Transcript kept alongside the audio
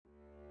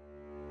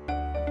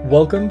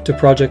Welcome to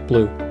Project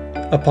Blue,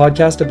 a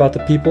podcast about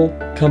the people,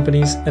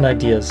 companies, and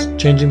ideas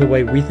changing the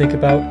way we think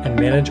about and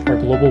manage our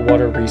global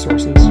water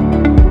resources.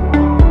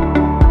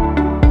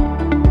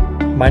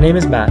 My name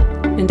is Matt.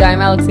 And I'm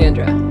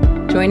Alexandra.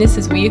 Join us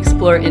as we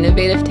explore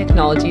innovative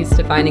technologies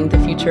defining the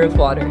future of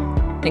water.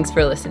 Thanks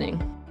for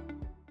listening.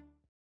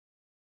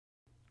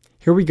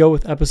 Here we go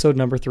with episode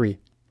number 3.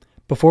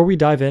 Before we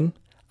dive in,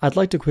 I'd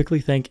like to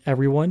quickly thank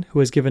everyone who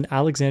has given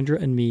Alexandra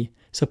and me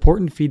support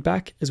and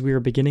feedback as we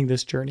are beginning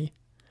this journey.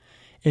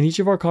 In each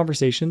of our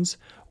conversations,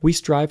 we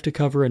strive to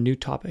cover a new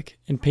topic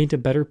and paint a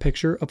better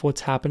picture of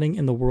what's happening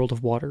in the world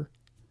of water.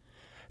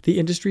 The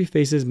industry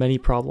faces many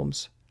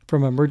problems,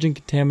 from emerging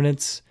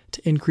contaminants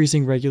to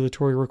increasing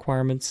regulatory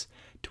requirements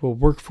to a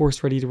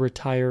workforce ready to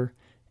retire,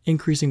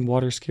 increasing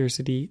water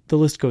scarcity, the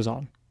list goes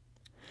on.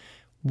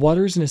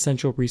 Water is an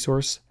essential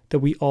resource that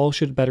we all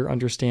should better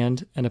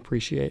understand and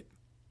appreciate.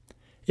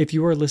 If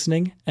you are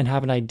listening and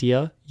have an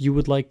idea you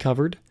would like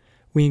covered,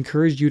 we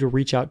encourage you to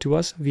reach out to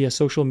us via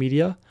social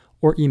media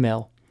or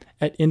email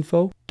at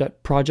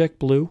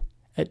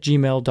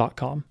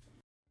info.projectblue@gmail.com.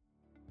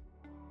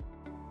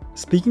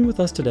 Speaking with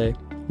us today,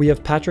 we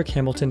have Patrick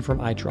Hamilton from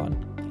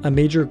Itron, a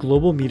major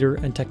global meter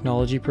and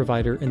technology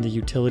provider in the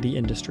utility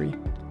industry.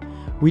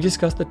 We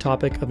discuss the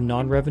topic of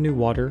non-revenue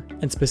water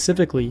and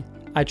specifically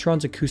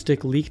Itron's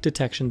acoustic leak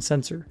detection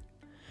sensor.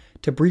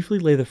 To briefly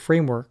lay the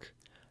framework,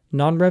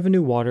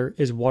 non-revenue water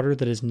is water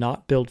that is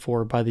not billed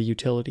for by the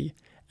utility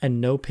and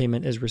no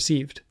payment is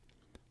received.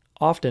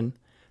 Often,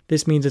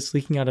 this means it's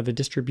leaking out of a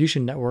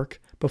distribution network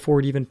before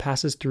it even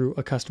passes through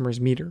a customer's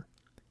meter.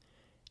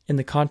 In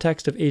the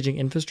context of aging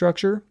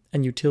infrastructure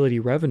and utility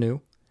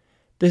revenue,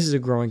 this is a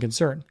growing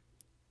concern.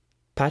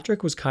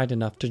 Patrick was kind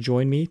enough to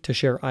join me to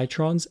share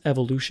Itron's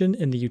evolution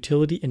in the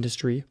utility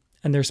industry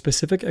and their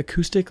specific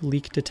acoustic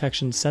leak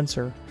detection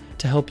sensor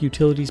to help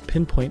utilities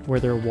pinpoint where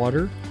their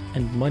water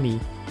and money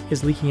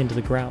is leaking into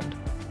the ground.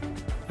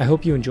 I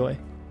hope you enjoy.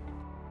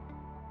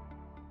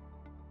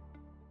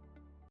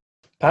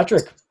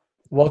 Patrick,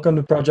 welcome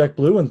to Project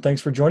Blue, and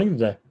thanks for joining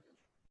today.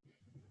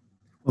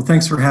 Well,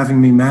 thanks for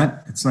having me,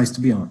 Matt. It's nice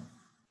to be on.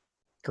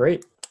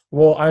 Great.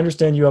 Well, I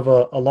understand you have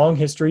a long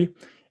history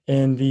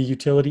in the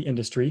utility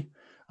industry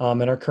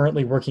and are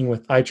currently working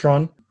with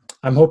Itron.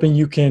 I'm hoping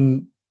you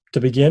can, to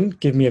begin,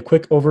 give me a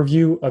quick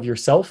overview of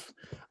yourself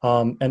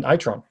and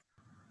Itron.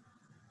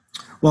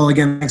 Well,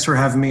 again, thanks for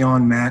having me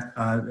on, Matt.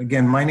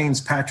 Again, my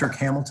name's Patrick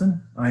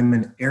Hamilton. I'm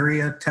an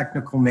area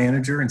technical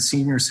manager and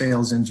senior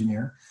sales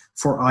engineer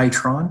for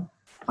Itron.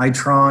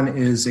 Itron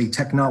is a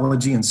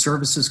technology and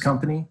services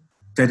company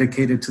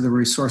dedicated to the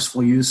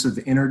resourceful use of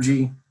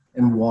energy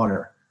and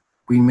water.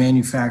 We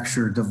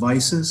manufacture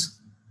devices,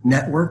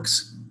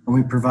 networks, and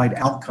we provide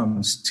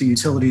outcomes to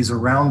utilities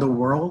around the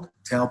world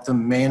to help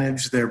them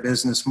manage their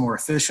business more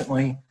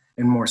efficiently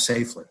and more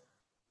safely.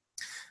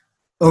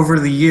 Over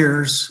the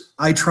years,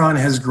 Itron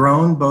has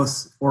grown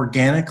both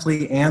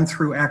organically and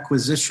through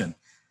acquisition.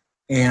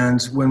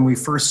 And when we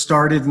first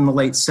started in the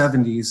late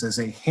 70s as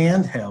a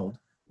handheld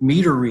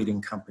meter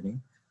reading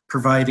company,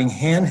 providing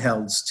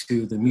handhelds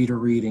to the meter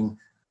reading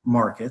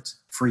market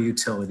for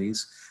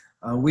utilities,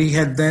 we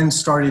had then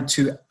started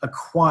to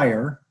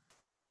acquire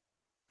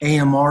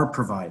AMR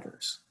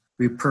providers.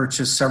 We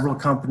purchased several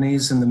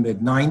companies in the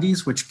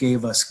mid-90s, which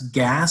gave us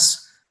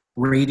gas,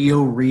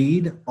 radio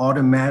read,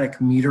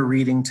 automatic meter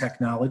reading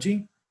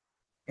technology.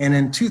 And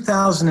in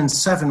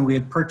 2007, we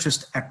had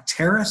purchased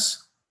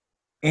Acteris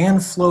and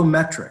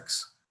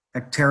Flowmetrics.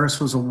 Acteris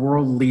was a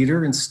world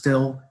leader and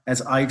still, as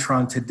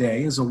Itron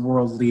today, is a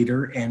world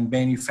leader in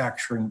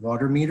manufacturing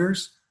water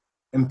meters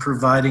and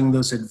providing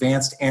those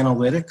advanced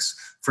analytics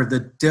for the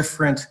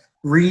different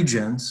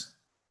regions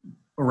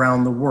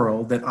around the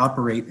world that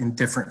operate in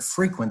different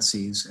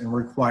frequencies and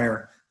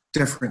require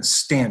different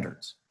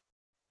standards.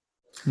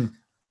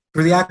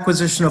 For the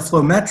acquisition of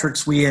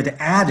Flowmetrics, we had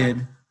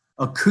added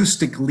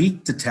acoustic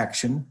leak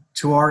detection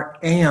to our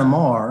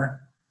AMR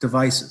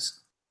devices.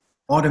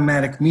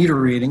 Automatic meter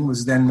reading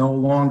was then no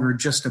longer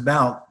just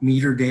about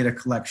meter data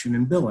collection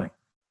and billing.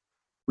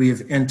 We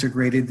have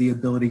integrated the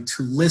ability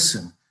to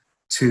listen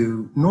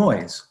to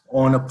noise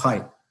on a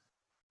pipe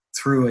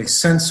through a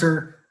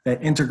sensor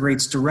that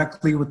integrates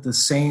directly with the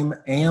same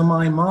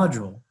AMI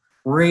module.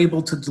 We're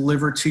able to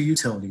deliver to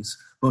utilities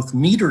both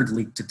metered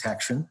leak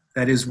detection,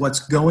 that is what's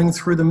going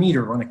through the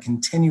meter on a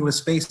continuous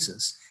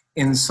basis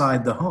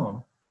inside the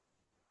home,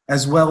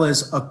 as well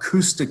as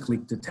acoustic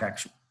leak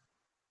detection.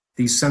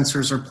 These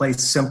sensors are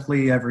placed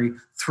simply every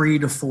 3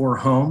 to 4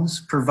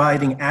 homes,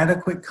 providing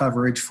adequate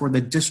coverage for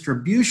the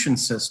distribution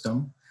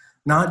system,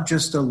 not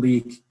just a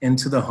leak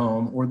into the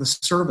home or the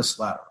service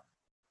ladder.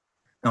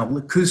 Now,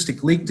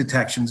 acoustic leak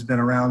detection has been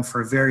around for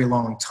a very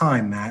long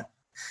time, Matt.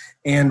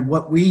 And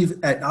what we've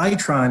at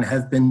Itron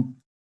have been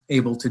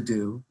able to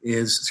do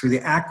is, through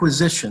the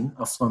acquisition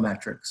of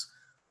Flowmetrics,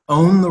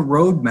 own the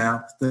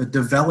roadmap, the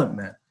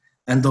development,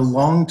 and the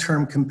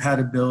long-term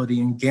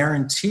compatibility and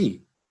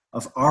guarantee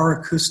of our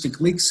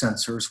acoustic leak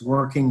sensors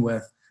working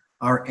with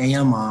our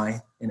AMI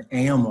and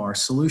AMR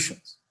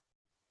solutions.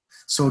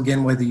 So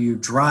again, whether you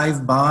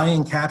drive by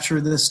and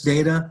capture this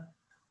data,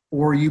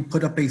 or you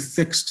put up a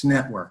fixed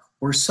network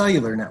or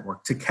cellular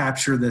network to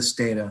capture this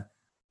data,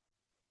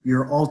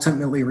 you're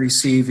ultimately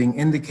receiving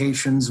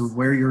indications of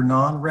where your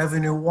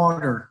non-revenue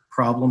water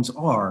problems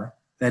are,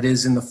 that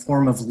is in the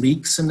form of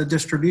leaks in the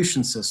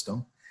distribution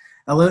system,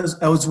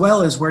 as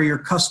well as where your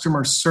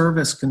customer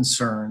service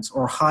concerns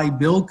or high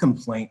bill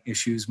complaint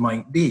issues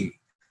might be,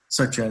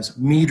 such as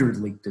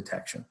metered leak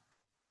detection.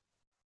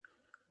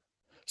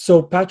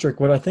 So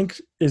Patrick, what I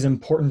think is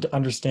important to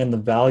understand the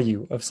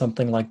value of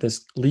something like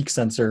this leak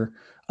sensor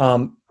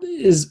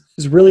is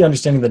really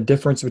understanding the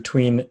difference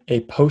between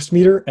a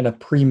post-meter and a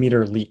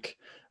pre-meter leak.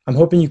 I'm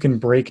hoping you can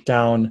break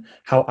down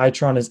how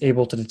Itron is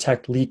able to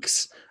detect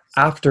leaks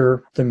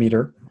after the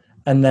meter,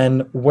 and then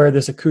where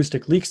this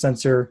acoustic leak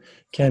sensor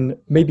can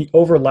maybe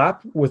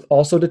overlap with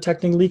also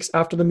detecting leaks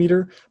after the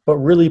meter, but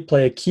really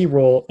play a key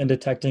role in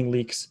detecting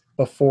leaks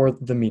before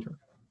the meter.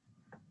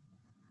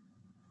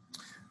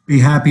 Be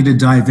happy to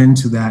dive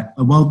into that.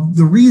 Well,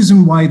 the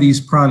reason why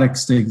these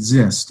products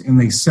exist and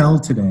they sell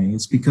today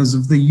is because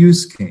of the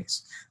use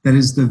case. That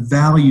is the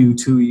value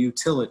to a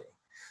utility.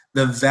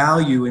 The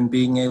value in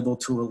being able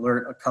to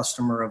alert a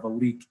customer of a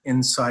leak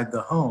inside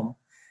the home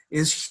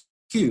is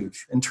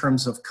huge in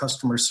terms of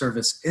customer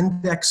service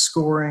index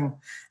scoring,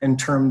 in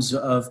terms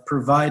of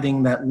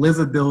providing that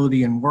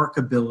livability and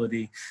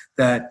workability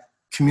that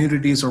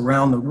communities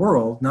around the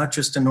world, not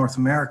just in North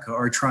America,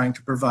 are trying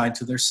to provide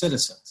to their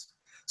citizens.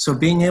 So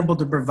being able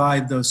to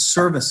provide those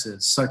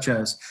services such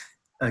as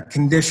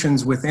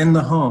conditions within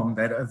the home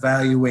that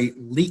evaluate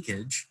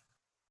leakage,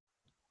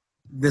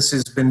 this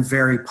has been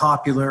very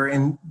popular,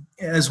 and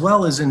as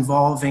well as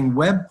involving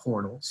web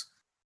portals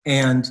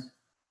and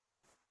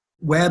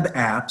web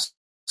apps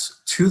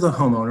to the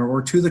homeowner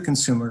or to the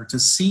consumer to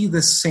see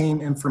the same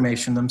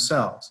information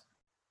themselves.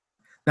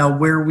 Now,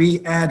 where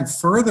we add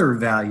further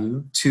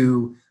value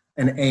to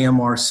an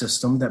AMR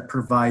system that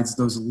provides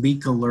those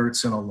leak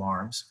alerts and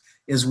alarms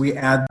is we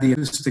add the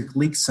acoustic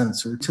leak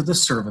sensor to the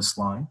service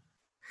line,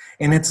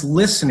 and it's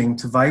listening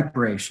to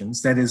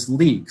vibrations, that is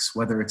leaks,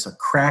 whether it's a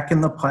crack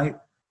in the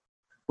pipe,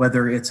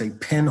 whether it's a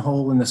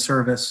pinhole in the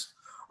service,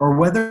 or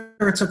whether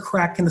it's a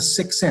crack in the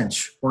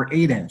 6-inch or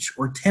 8-inch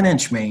or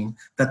 10-inch main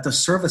that the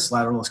service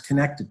lateral is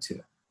connected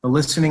to. The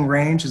listening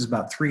range is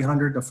about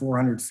 300 to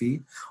 400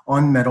 feet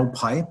on metal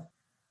pipe.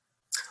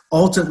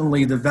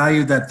 Ultimately, the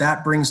value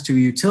that brings to a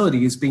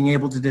utility is being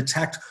able to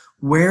detect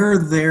where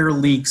their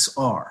leaks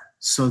are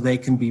so they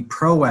can be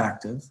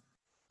proactive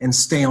and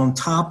stay on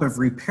top of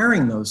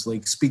repairing those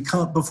leaks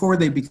before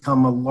they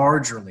become a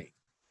larger leak.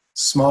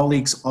 Small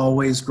leaks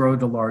always grow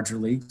to larger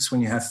leaks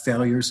when you have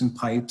failures in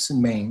pipes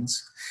and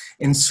mains.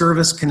 In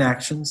service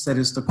connections, that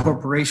is the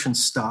corporation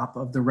stop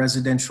of the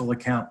residential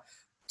account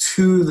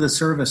to the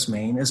service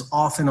main, is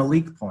often a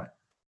leak point.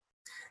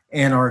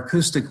 And our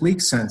acoustic leak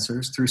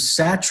sensors, through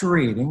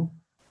saturating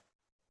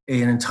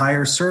an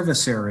entire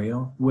service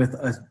area with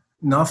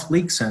enough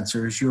leak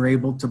sensors, you're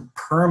able to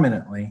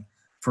permanently,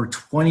 for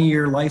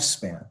 20-year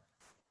lifespan,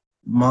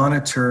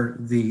 monitor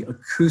the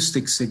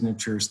acoustic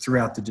signatures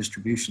throughout the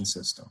distribution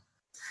system.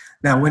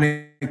 Now, when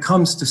it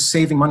comes to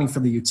saving money for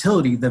the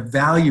utility, the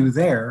value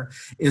there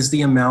is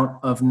the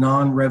amount of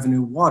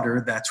non-revenue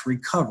water that's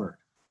recovered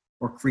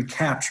or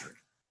recaptured.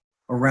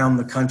 Around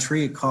the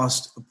country, it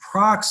costs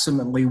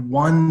approximately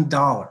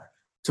 $1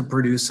 to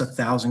produce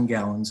 1,000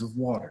 gallons of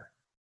water.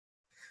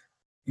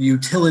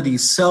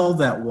 Utilities sell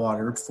that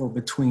water for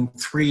between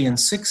 $3 and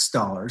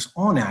 $6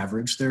 on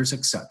average. There's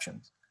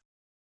exceptions.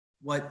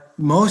 What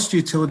most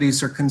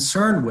utilities are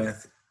concerned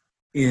with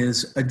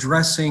is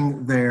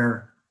addressing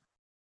their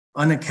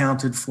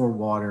unaccounted for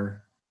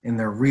water and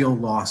their real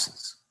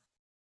losses.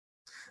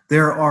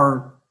 There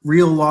are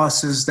real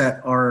losses that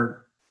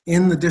are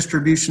in the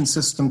distribution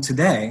system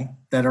today,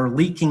 that are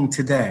leaking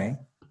today,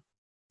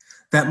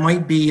 that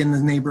might be in the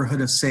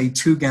neighborhood of, say,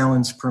 2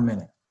 gallons per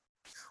minute.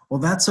 Well,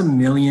 that's 1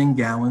 million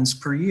gallons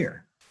per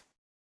year.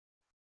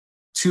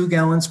 2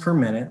 gallons per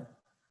minute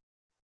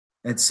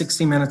at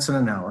 60 minutes in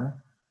an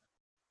hour,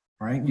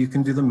 right? You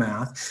can do the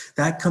math.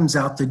 That comes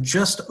out to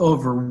just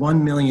over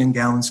 1 million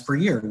gallons per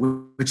year,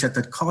 which at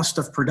the cost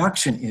of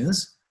production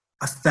is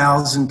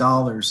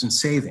 $1,000 in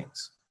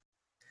savings.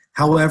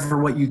 However,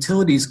 what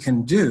utilities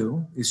can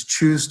do is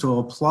choose to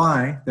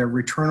apply their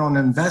return on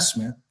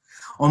investment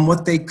on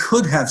what they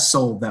could have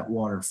sold that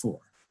water for,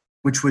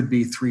 which would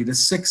be $3 to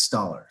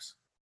 $6,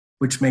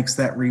 which makes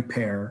that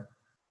repair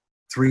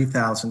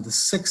 $3,000 to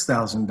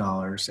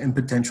 $6,000 in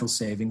potential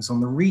savings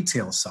on the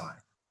retail side.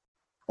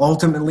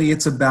 Ultimately,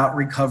 it's about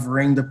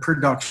recovering the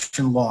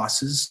production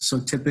losses. So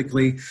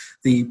typically,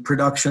 the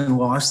production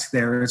loss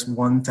there is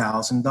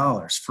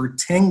 $1,000. For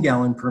 10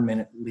 gallon per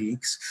minute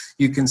leaks,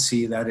 you can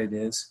see that it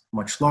is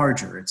much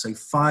larger. It's a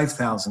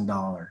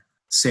 $5,000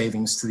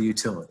 savings to the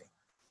utility.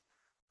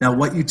 Now,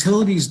 what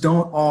utilities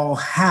don't all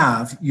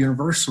have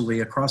universally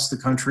across the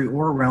country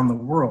or around the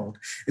world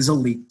is a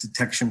leak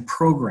detection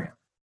program.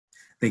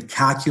 They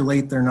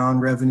calculate their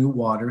non-revenue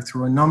water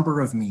through a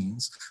number of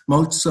means,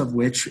 most of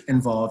which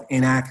involve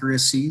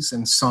inaccuracies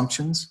and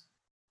assumptions.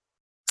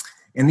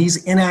 And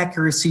these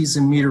inaccuracies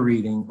in meter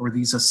reading, or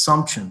these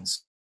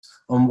assumptions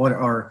on what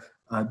are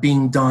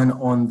being done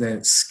on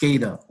the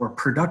SCADA or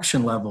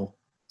production level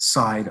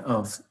side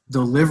of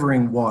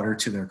delivering water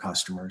to their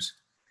customers,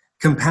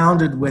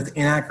 compounded with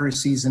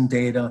inaccuracies in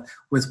data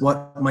with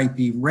what might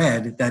be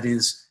read that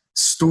is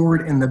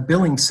stored in the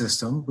billing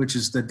system, which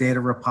is the data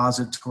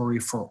repository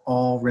for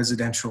all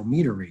residential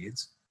meter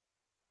reads.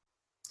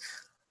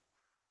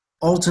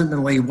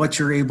 Ultimately, what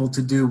you're able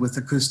to do with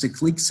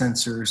acoustic leak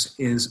sensors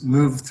is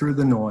move through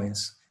the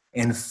noise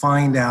and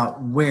find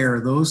out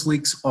where those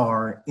leaks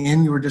are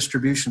in your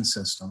distribution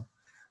system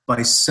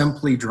by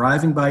simply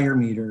driving by your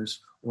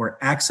meters or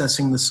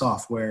accessing the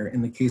software.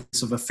 In the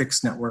case of a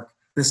fixed network,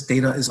 this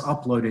data is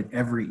uploaded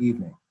every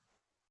evening.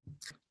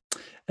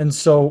 And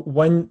so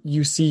when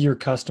you see your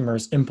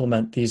customers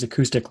implement these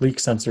acoustic leak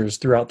sensors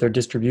throughout their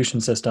distribution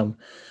system,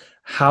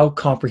 how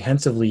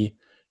comprehensively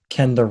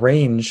can the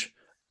range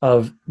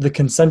of the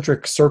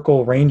concentric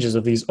circle ranges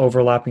of these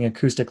overlapping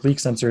acoustic leak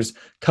sensors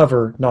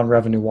cover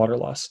non-revenue water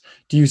loss?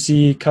 Do you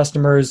see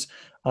customers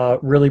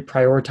really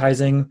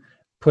prioritizing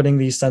putting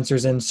these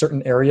sensors in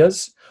certain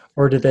areas,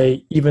 or do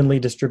they evenly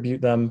distribute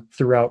them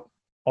throughout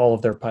all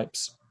of their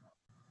pipes?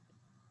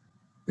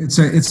 It's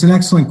an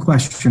excellent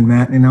question,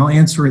 Matt, and I'll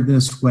answer it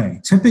this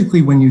way.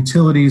 Typically, when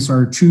utilities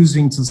are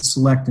choosing to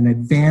select an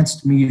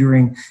advanced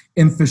metering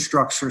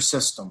infrastructure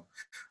system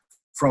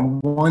from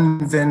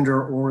one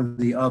vendor or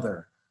the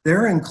other,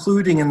 they're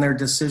including in their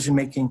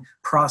decision-making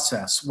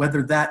process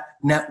whether that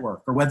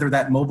network or whether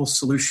that mobile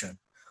solution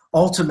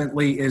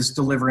ultimately is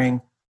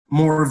delivering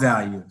more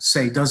value.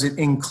 Say, does it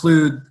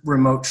include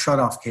remote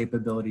shutoff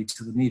capability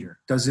to the meter?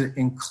 Does it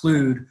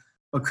include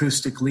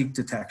acoustic leak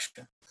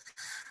detection?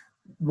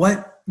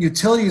 What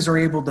utilities are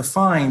able to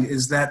find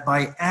is that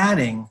by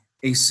adding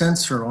a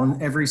sensor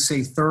on every,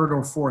 say, third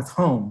or fourth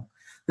home,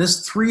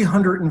 this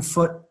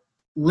 300-foot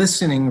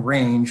listening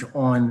range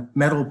on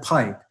metal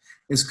pipe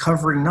is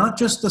covering not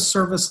just the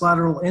service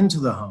lateral into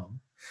the home,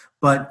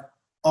 but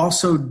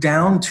also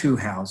down 2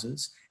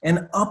 houses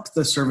and up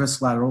the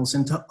service laterals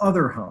into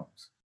other homes.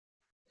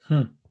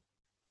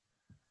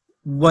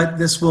 What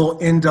this will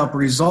end up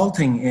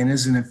resulting in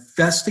is an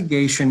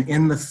investigation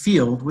in the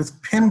field with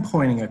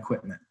pinpointing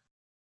equipment.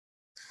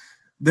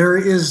 There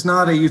is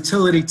not a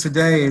utility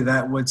today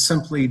that would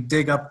simply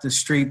dig up the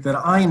street that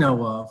I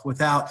know of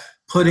without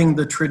putting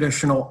the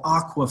traditional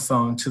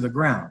aquaphone to the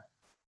ground.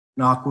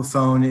 An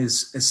aquaphone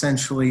is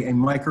essentially a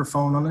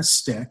microphone on a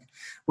stick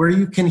where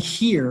you can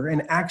hear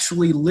and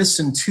actually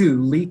listen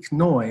to leak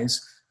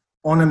noise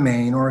on a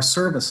main or a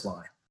service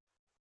line.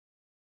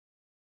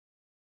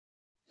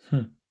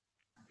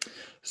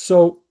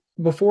 So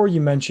before you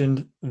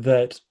mentioned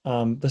that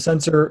the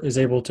sensor is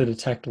able to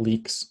detect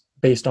leaks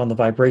based on the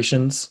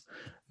vibrations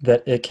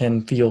that it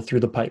can feel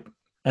through the pipe,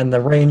 and the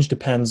range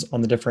depends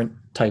on the different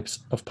types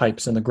of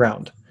pipes in the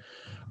ground.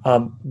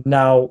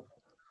 Now,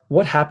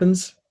 what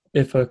happens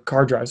if a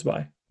car drives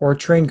by or a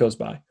train goes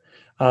by?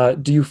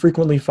 Do you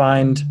frequently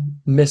find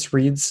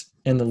misreads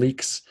in the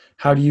leaks?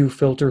 How do you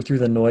filter through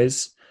the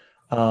noise?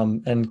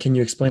 And can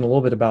you explain a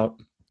little bit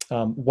about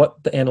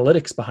what the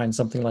analytics behind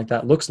something like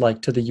that looks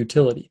like to the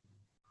utility?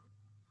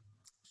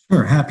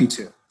 Sure, happy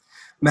to.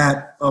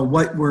 Matt,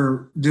 what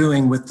we're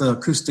doing with the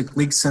acoustic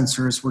leak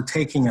sensors, we're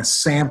taking a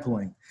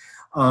sampling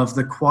of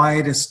the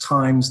quietest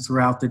times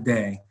throughout the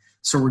day.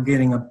 So we're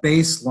getting a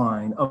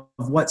baseline of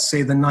what,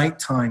 say, the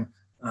nighttime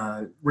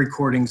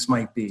recordings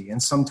might be.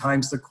 And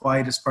sometimes the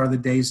quietest part of the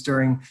day is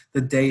during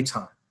the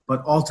daytime.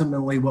 But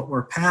ultimately, what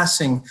we're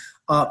passing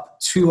up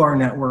to our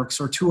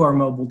networks or to our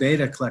mobile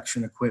data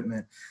collection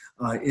equipment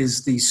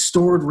is the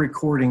stored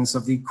recordings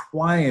of the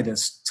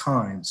quietest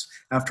times.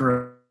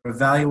 After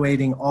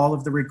evaluating all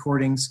of the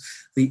recordings,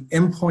 the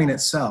endpoint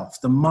itself,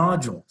 the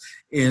module,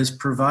 is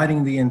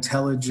providing the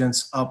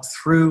intelligence up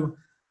through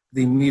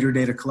the meter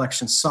data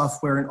collection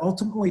software and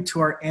ultimately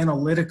to our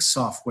analytics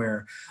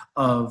software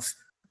of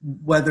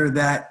whether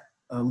that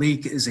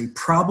leak is a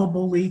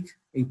probable leak,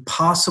 a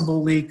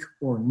possible leak,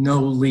 or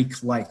no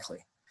leak likely.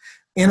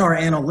 In our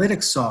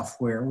analytics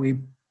software,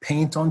 we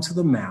paint onto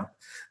the map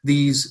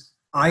these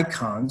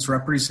icons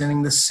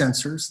representing the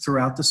sensors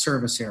throughout the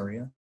service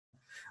area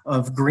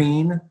of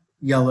green,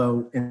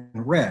 yellow, and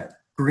red.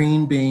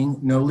 Green being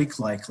no leak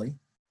likely,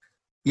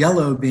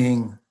 yellow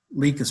being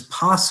leak is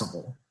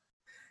possible,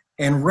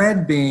 and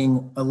red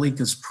being a leak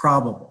is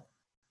probable.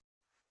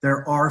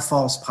 There are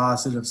false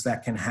positives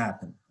that can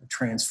happen. A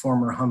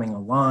transformer humming a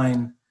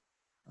line,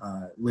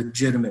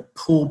 legitimate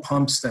pool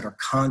pumps that are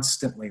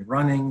constantly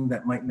running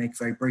that might make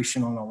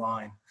vibration on a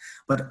line.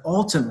 But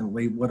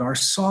ultimately, what our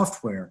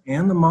software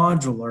and the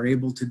module are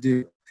able to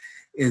do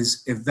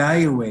is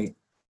evaluate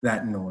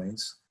that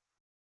noise,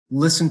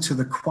 listen to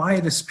the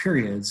quietest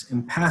periods,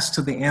 and pass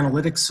to the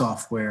analytics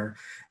software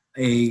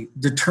a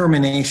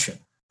determination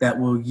that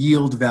will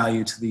yield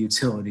value to the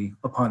utility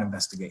upon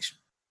investigation.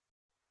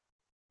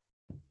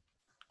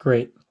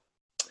 Great.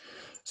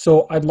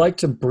 So I'd like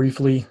to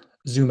briefly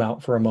zoom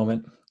out for a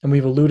moment. And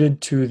we've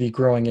alluded to the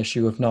growing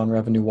issue of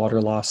non-revenue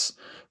water loss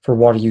for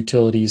water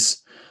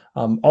utilities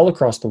all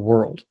across the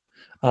world.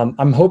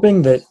 I'm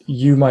hoping that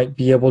you might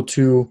be able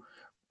to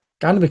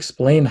kind of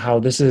explain how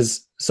this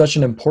is such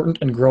an important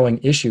and growing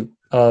issue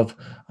of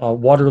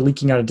water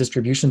leaking out of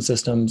distribution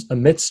systems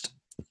amidst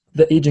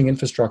the aging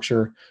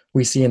infrastructure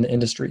we see in the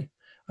industry.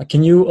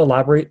 Can you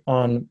elaborate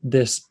on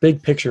this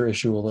big picture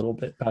issue a little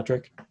bit,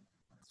 Patrick?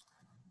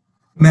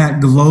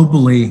 Matt,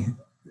 globally,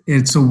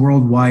 it's a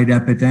worldwide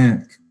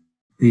epidemic,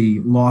 the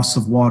loss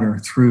of water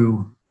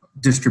through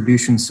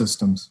distribution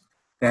systems.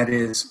 That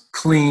is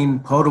clean,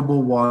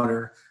 potable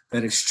water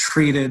that is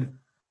treated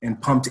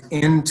and pumped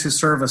into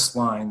service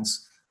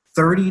lines.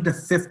 30 to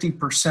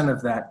 50%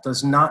 of that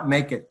does not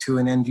make it to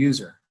an end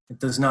user. It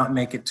does not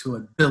make it to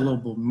a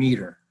billable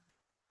meter.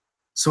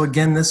 So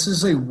again, this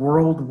is a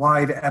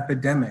worldwide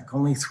epidemic.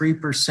 Only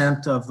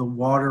 3% of the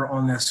water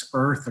on this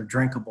earth are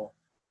drinkable.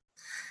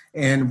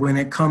 And when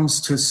it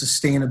comes to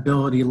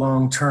sustainability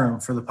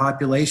long-term for the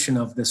population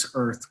of this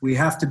earth, we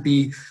have to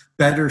be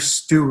better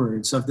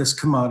stewards of this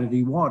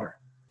commodity water.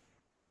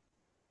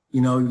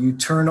 You know, you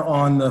turn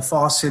on the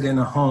faucet in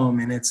a home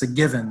and it's a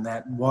given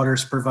that water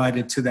is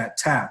provided to that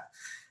tap.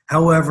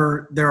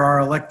 However, there are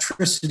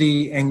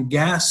electricity and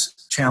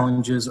gas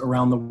challenges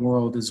around the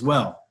world as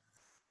well.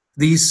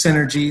 These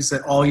synergies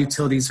that all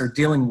utilities are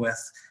dealing with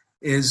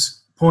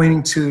is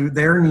pointing to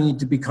their need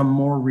to become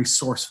more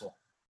resourceful.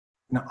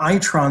 Now,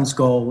 Itron's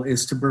goal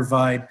is to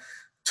provide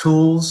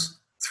tools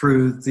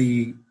through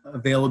the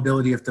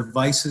availability of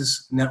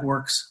devices,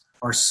 networks,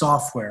 or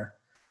software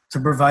to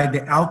provide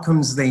the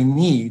outcomes they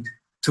need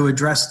to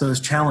address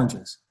those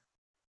challenges.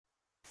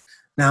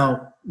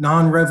 Now,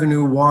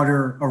 non-revenue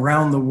water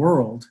around the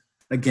world,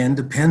 again,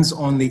 depends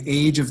on the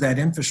age of that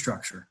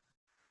infrastructure.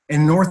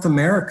 In North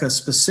America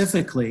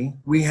specifically,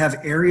 we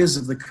have areas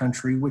of the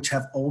country which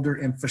have older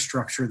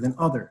infrastructure than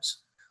others.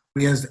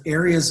 We have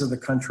areas of the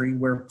country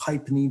where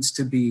pipe needs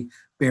to be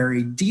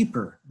buried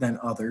deeper than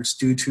others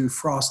due to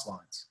frost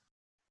lines.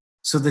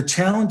 So the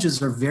challenges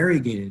are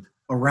variegated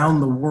around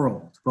the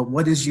world, but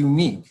what is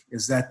unique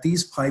is that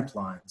these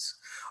pipelines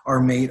are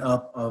made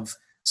up of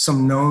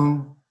some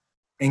known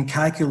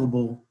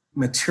incalculable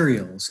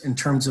materials in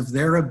terms of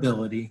their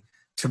ability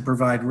to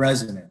provide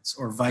resonance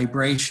or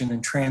vibration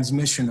and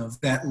transmission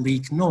of that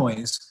leak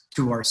noise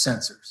to our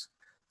sensors.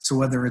 So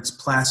whether it's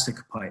plastic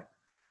pipe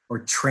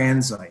or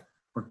transite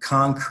or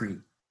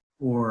concrete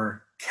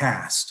or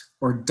cast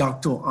or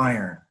ductile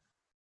iron,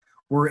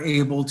 we're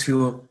able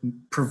to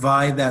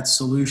provide that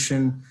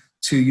solution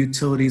to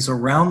utilities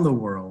around the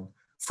world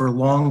for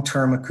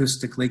long-term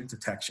acoustic leak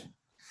detection.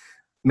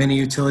 Many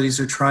utilities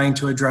are trying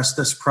to address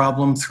this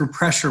problem through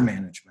pressure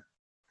management,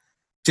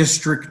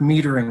 district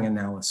metering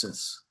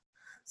analysis,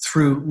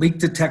 through leak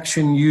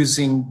detection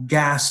using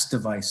gas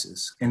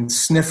devices and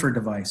sniffer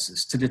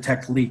devices to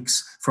detect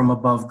leaks from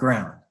above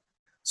ground.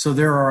 So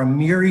there are a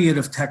myriad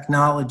of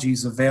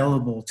technologies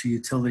available to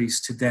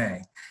utilities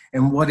today.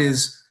 And what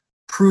is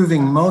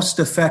proving most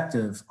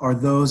effective are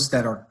those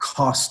that are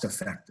cost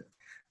effective.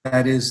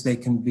 That is, they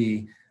can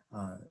be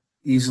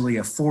easily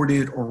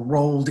afforded or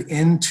rolled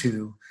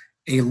into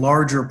a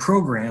larger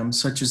program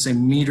such as a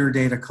meter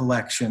data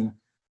collection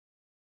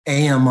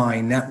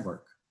AMI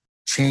network,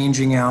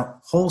 changing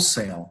out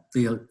wholesale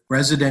the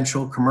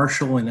residential,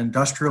 commercial, and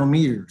industrial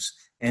meters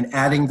and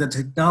adding the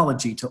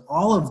technology to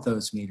all of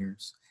those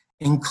meters,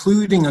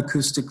 including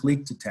acoustic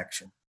leak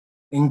detection,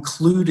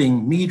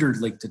 including metered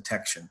leak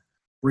detection,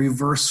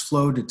 reverse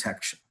flow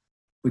detection.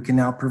 We can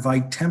now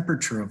provide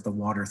temperature of the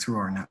water through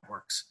our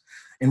networks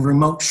and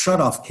remote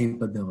shutoff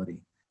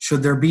capability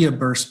should there be a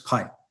burst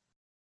pipe.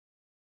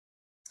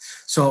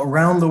 So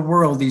around the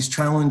world, these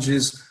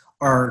challenges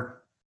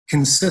are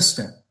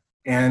consistent,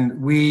 and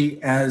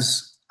we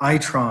as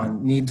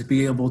Itron need to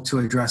be able to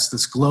address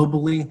this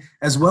globally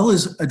as well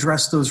as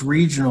address those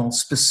regional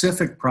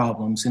specific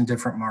problems in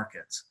different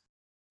markets.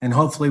 And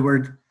hopefully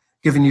we're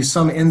giving you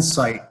some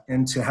insight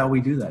into how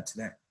we do that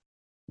today.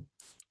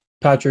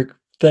 Patrick,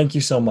 thank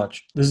you so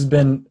much. This has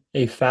been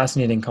a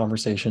fascinating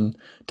conversation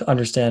to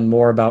understand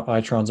more about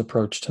Itron's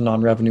approach to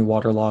non-revenue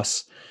water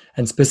loss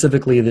and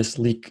specifically this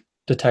leak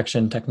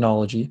detection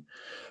technology.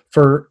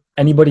 For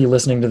anybody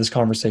listening to this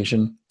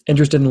conversation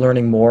interested in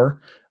learning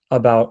more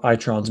about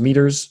Itron's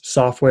meters,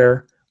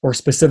 software, or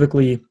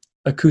specifically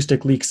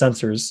acoustic leak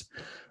sensors,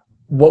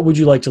 what would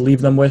you like to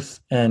leave them with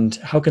and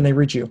how can they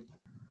reach you?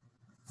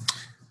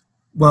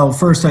 Well,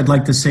 first, I'd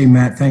like to say,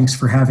 Matt, thanks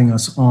for having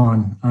us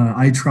on.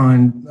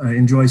 Itron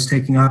enjoys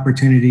taking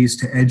opportunities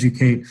to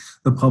educate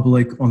the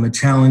public on the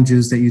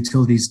challenges that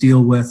utilities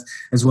deal with,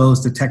 as well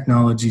as the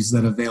technologies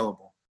that are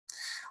available.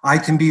 I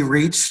can be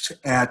reached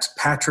at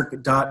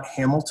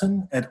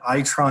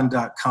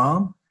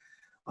patrick.hamilton@itron.com,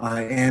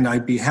 and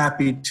I'd be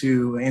happy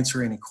to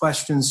answer any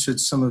questions should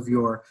some of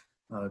your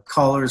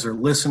callers or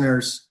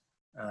listeners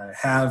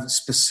have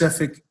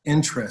specific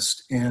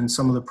interest in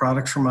some of the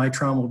products from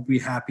Itron. We'll be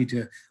happy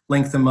to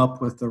link them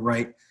up with the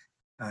right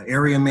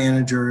area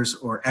managers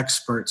or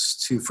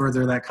experts to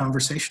further that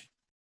conversation.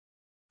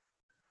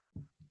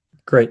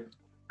 Great.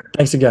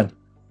 Thanks again.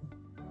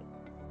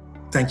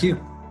 Thank you.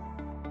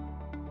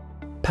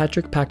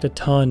 Patrick packed a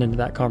ton into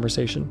that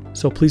conversation,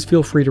 so please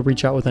feel free to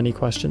reach out with any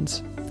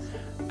questions.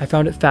 I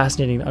found it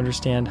fascinating to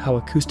understand how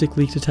acoustic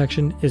leak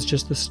detection is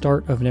just the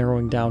start of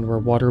narrowing down where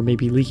water may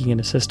be leaking in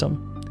a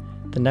system.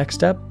 The next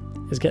step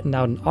is getting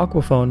out an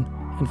aquaphone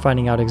and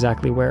finding out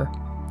exactly where.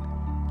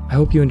 I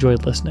hope you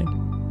enjoyed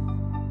listening.